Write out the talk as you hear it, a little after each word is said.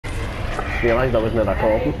just realised I wasn't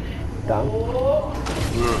recording. Damn.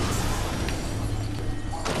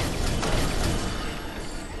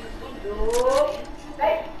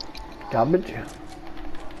 Garbage?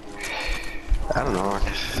 I don't know.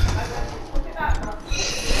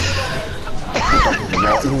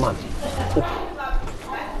 Rotten, man.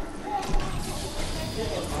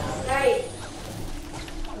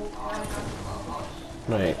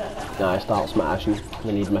 Right, now I start smashing.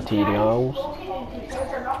 We need materials.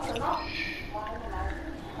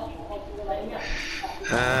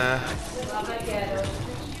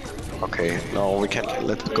 Okay, no, we can't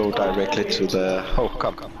let it go directly to the... Oh,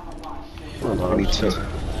 come. We need to...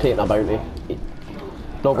 Taking a bounty.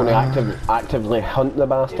 Not going to actively hunt the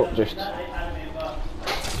bastard, just...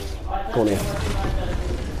 Going to...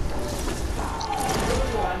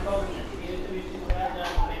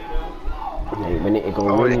 Right, we need to go...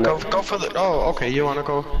 Oh, go for the... Oh, okay, you wanna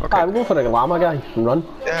go? Okay. I'll go for the llama guy and run.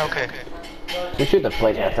 Yeah, okay. We should have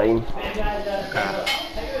plenty of time.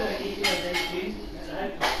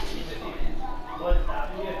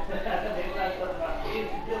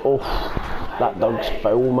 Oh, that dog's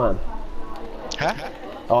foul, man. Huh?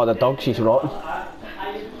 Oh, the dog, she's rotten.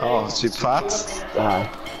 Oh, she fat? Aye.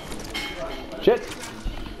 Shit.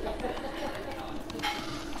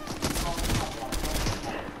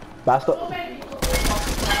 Bastard.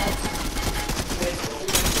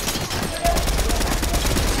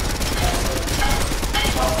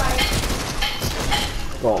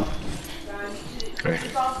 Got him. Great.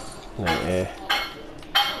 Right,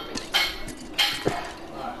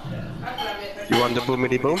 You want the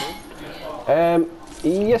boomity boom?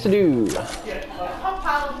 yes I do.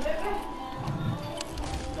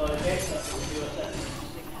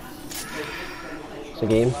 It's a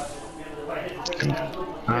game.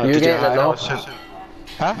 You getting it now?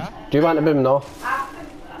 Huh? Do you want the boom now?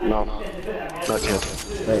 No, not yet.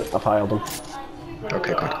 Right, I fired them.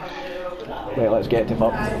 Okay, good. Right, let's get to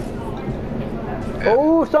fuck.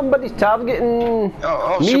 Oh, somebody's targeting me.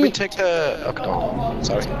 Should we take the... Okay, no,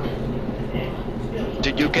 sorry.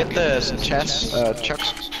 Did you get the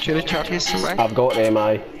chili chuckies, right? I've got them,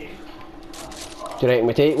 aye. Do you reckon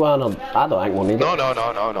we take one? Or I don't think we'll need it.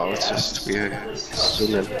 No, it's just we're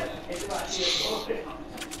zooming.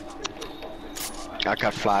 I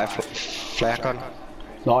got flare gun.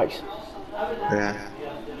 Nice. Yeah.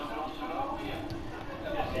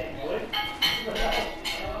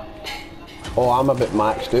 Oh, I'm a bit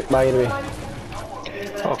maxed out by the way.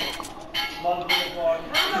 Oh.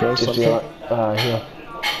 Throw something. Here.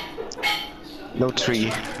 No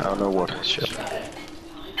tree. I don't know what. Shit.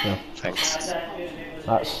 Yeah. Thanks.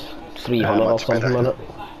 That's 300 or something better. in it.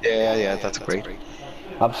 Yeah, that's great.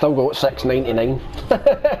 I've still got 699.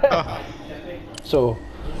 Oh. So,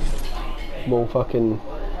 we'll fucking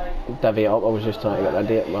divvy it up. I was just trying to get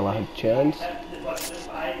ready while I had a chance.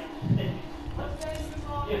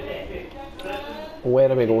 Where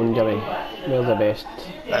are we going, Jimmy? Where's the best?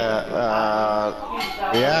 Yeah,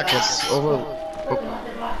 I guess over.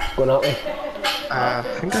 Going that way? I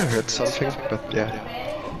think I heard something, but yeah.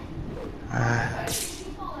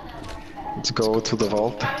 Let's go to the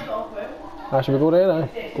vault. Should we go there now?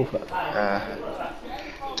 Go for it.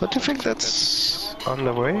 Don't you think that's on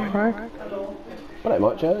the way, right? Pretty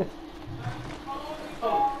much, yeah.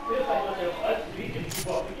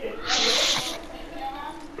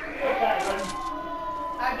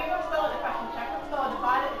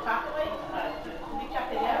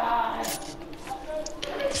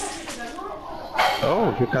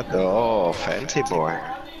 Oh, you got the fancy boy.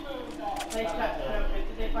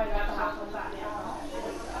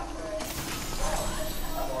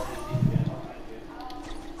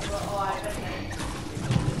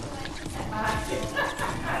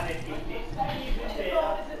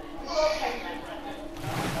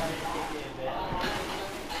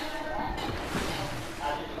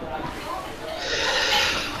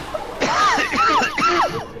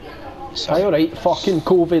 Are you alright, fucking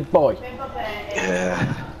COVID boy?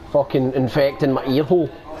 Yeah. Fucking infecting my ear hole.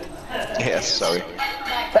 Yeah, sorry.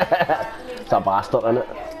 It's a bastard, innit?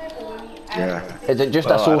 Yeah. Is it just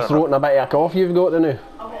a sore throat and a bit of a cough you've got now?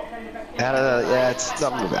 Yeah, it's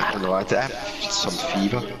not. I don't know. I have some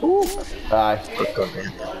fever. Ooh. Aye. Good God,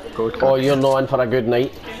 man. Good God. Oh, you're not in for a good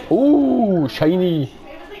night. Ooh, shiny.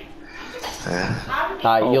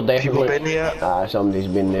 Aye, you're definitely. People been here? Aye, somebody's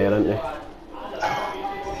been there, hasn't they?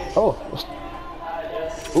 Oh.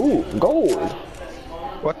 Ooh, gold.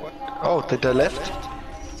 What? Oh, did they left?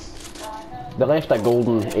 They left a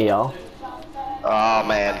golden AR. Oh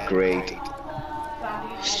man, great.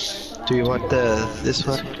 Do you want this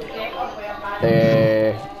one?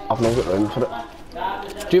 I've not got room for it.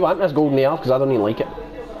 Do you want this golden AR? Because I don't even like it.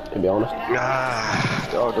 to be honest.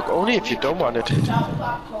 Oh, look, only if you don't want it.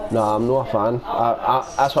 Nah, I'm not a fan.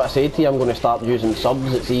 That's what I said to you, I'm going to start using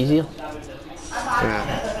subs, it's easier.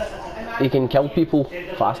 Yeah. You can kill people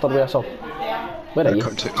faster with a sub. Where are you?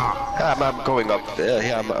 I'm going up.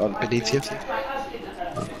 Here, I'm on beneath you.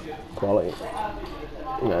 Quality.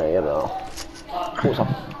 Yeah, you know. What's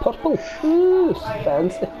up? Purple? Ooh,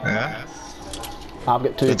 fancy. Yeah. I've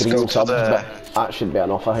got 2 Let's green go to subs, the... but that should be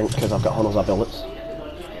enough, I think, because I've got hundreds of bullets.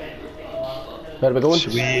 Where are we going?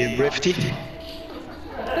 Should we rifty?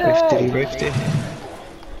 Rifty.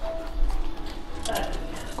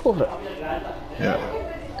 Go for it. Yeah.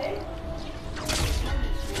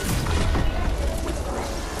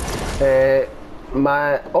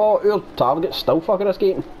 Your target's still fucking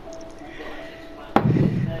escaping.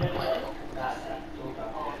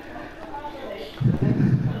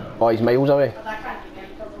 Oh, he's miles away.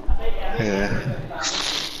 Yeah.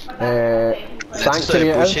 Sanctuary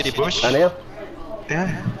it is. In here.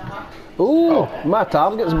 Yeah. Ooh, my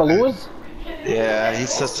target's below us. Yeah,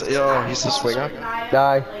 he's a swinger.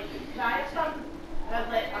 Aye.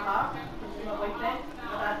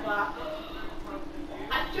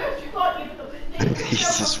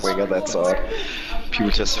 He's a swinger, that's odd.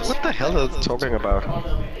 People just, what the hell are they talking about?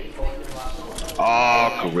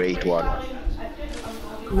 Oh, great one.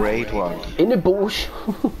 Great one. In the bush.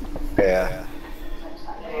 Yeah.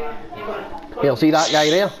 You'll see that guy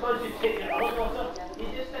there?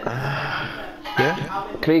 Yeah?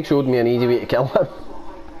 Craig showed me an easy way to kill him.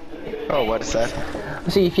 Oh, what is that?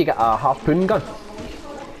 See if you get a harpoon gun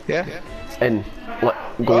Yeah? and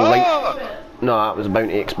go light. No, that was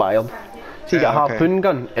bounty expired. So you get a harpoon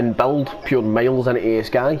gun and build pure miles into the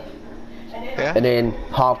sky. Yeah? And then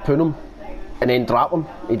harpoon him and then trap him.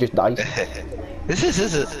 He just dies. This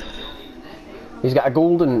is. He's got a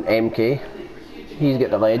golden MK. He's got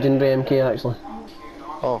the legendary MK actually.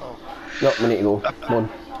 Oh. Nope, we need to go. Come on.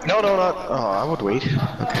 No, not. Oh, I would wait.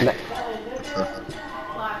 Okay. No.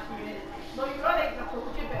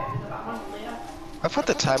 I thought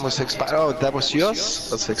the time was expired. Oh, that was yours?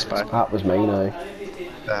 That's expired. That was mine now.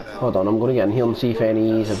 Hold on, I'm going to get in here and see if any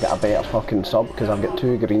of these have got a better fucking sub, because I've got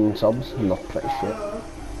 2 green subs and they're pretty shit.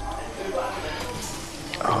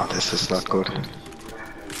 Oh, this is not good.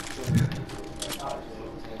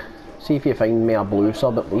 See if you find me a blue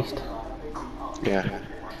sub at least. Yeah.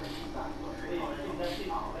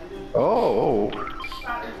 Oh.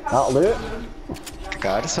 That'll do it. The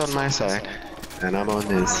guard is on my side, and I'm on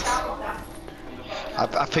his.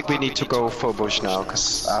 I think we need to go for bush now,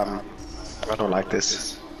 because I don't like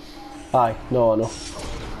this. Aye, no, I know.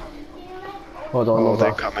 Hold on, oh,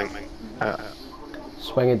 they're coming.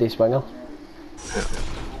 Swingity swinger. Yeah.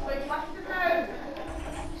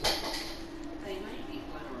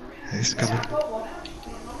 He's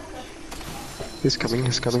coming.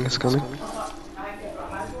 He's coming.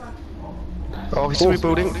 Oh, he's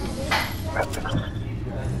rebooting.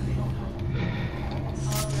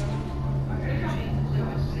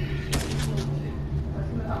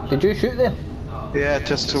 Did you shoot there? Yeah,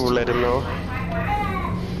 just to let him know.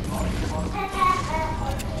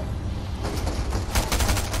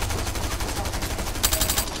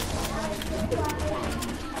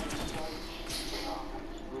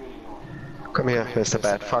 Come here, Mr.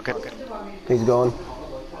 Bat. Fuck it. He's gone.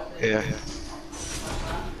 Yeah.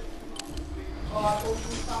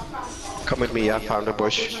 Come with me, I found a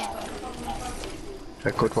bush.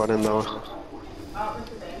 A good one in there.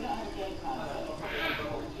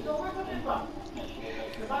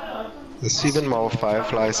 There's even more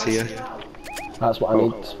fireflies here. That's what I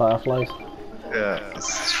need, fireflies. Yeah,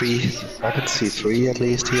 it's 3. I can see 3 at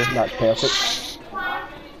least here. That's perfect.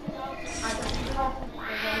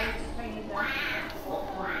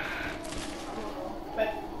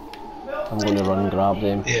 I'm going to run and grab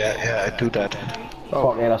them. Yeah, I do that.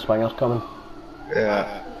 Oh. Fuck yeah, a swinger's coming.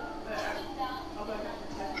 Yeah.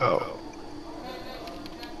 Oh.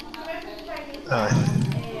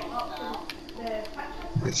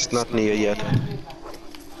 It's not near yet.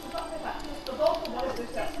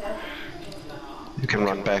 You can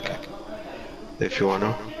run back if you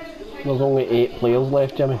wanna. There's only 8 players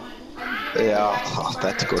left, Jimmy. Yeah, oh,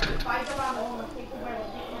 that's good.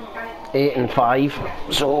 8 and 5,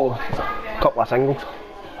 so a couple of singles.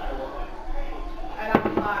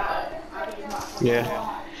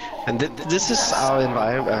 Yeah. And this is our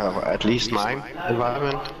environment, at least my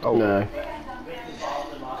environment. Oh. No.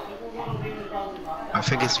 I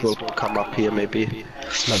think it will come up here maybe.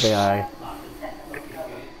 Maybe I.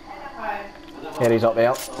 Here he's up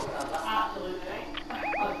there.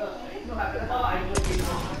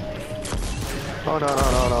 Oh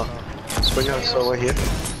no. Swinger's over here.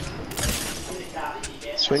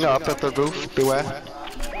 Swing up at the roof, beware.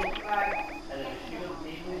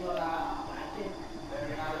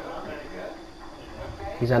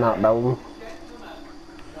 He's in that building.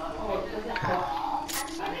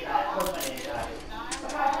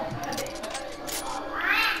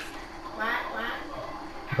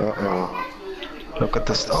 Uh-oh. Look at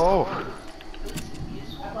this. Oh!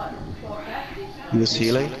 He was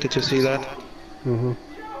healing. Did you see that? Mm-hmm.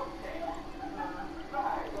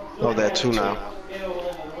 Oh, there are two now.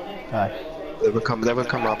 Aye. They will come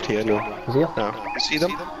up here now. Is he here? No. You see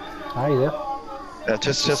them? Aye, he's there. Yeah,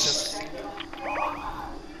 just...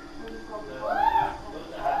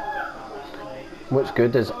 What's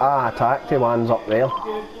good is I attacked the ones up there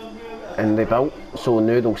and they built, so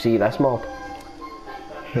now they'll see this mob.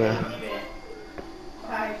 Yeah.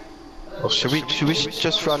 Oh, should we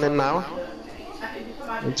just run in now?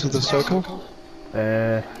 Into the circle?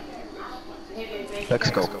 Let's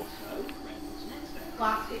go.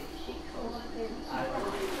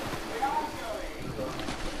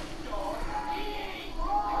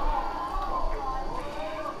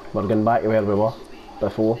 We're going back to where we were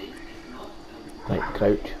before. Like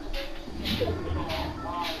crouch.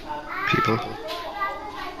 People.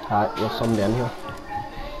 Aye, there's somebody in here.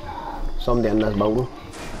 Somebody in this building.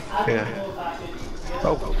 Yeah.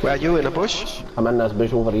 Oh, where are you? In a bush? I'm in this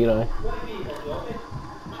bush over here, aye.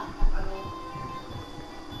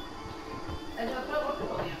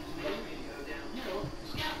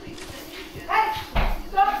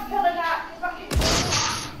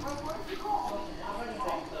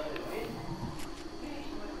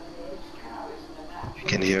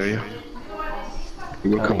 I can hear you. He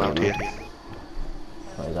will come out here.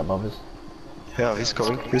 Oh, he's above us. Yeah, he's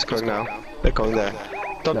going. He's going now. They're going there.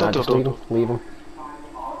 Don't. Leave him.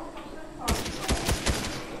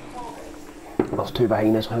 There's two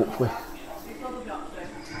behind us, hopefully.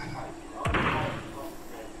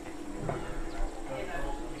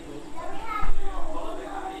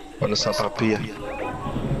 One is up here.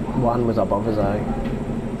 One was above us, aye.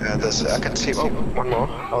 Yeah, there's. I can see. Oh, one more.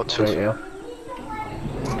 Oh, two. Right here.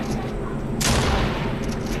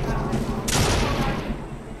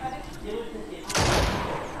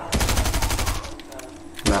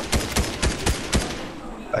 Nah.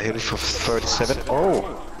 I hit it for 37.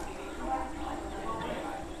 Oh!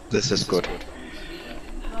 This is good.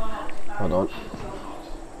 Hold on.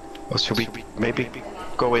 Or should we maybe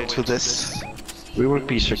go into this? We will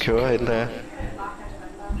be secure in there.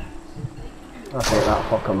 I think that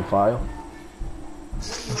fucking file.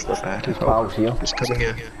 That's not bad. His pal's here. He's coming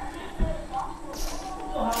here.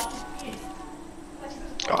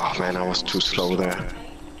 Oh man, I was too slow there.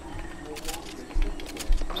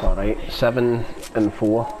 It's alright. 7 and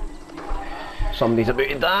 4. Somebody's about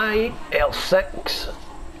to die. L6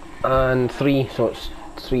 and 3, so it's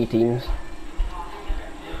 3 teams.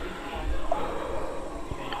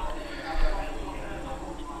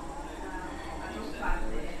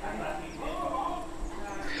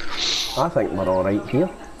 I think we're alright here.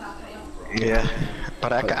 Yeah,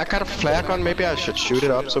 but I got a flare gun. Maybe I should shoot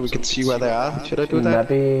it up so we can see where they are. Should I do that?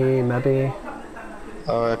 Maybe.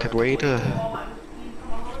 Oh, I could wait.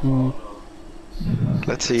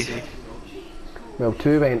 Let's see. Well,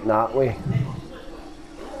 2 went that way.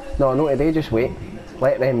 No, they just wait.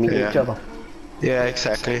 Let them meet each other. Yeah,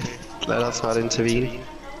 exactly. Let us not intervene.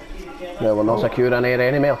 No, we're not secure in here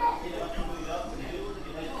anymore.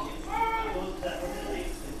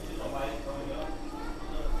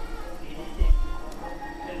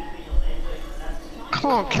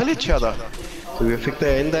 Come on, kill each other. Do you think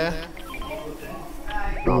they're in there?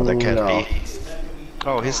 No, they can't be.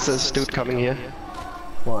 Oh, here's this dude coming here.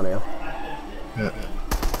 One here. Yeah.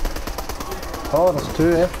 Oh, there's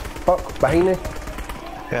 2 here. Fuck, behind me.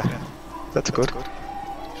 Yeah, that's good.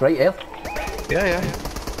 It's right here. Yeah.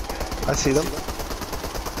 I see them.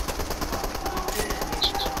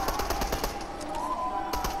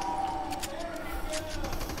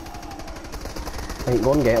 Right,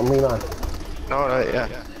 go and get him, wee man. No, yeah.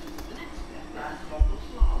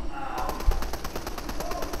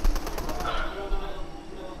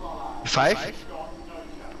 Five?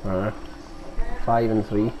 5 and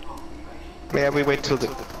 3. Yeah, we wait till the...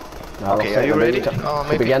 No, okay, are you ready? Oh,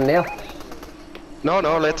 maybe. Begin there. No,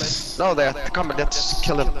 let's... No, there. Come on, let's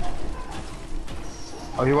kill him.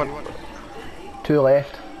 Oh, you want... 2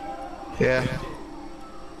 left. Yeah.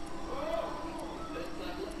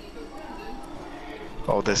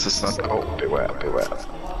 Oh, this is not... Oh, beware.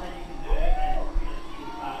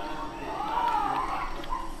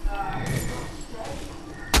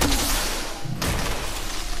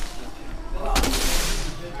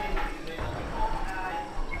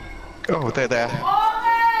 Oh, they're there.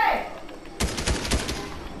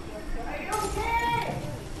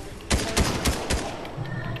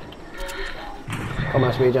 Come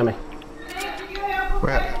this way, Jimmy.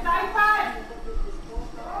 Where?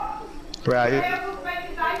 Where are you?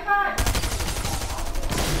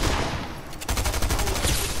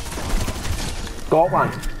 Got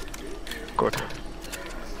one. Good.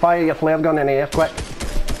 Fire your flare gun in the air, quick.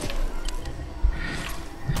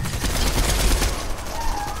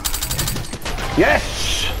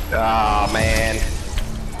 Yes! Ah, man.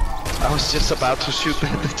 I was just about to shoot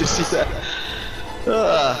that. Did you see that?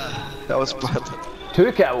 That was bad.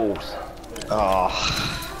 2 kills. Oh.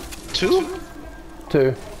 2?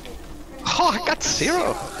 2. Oh, I got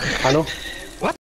 0. I know.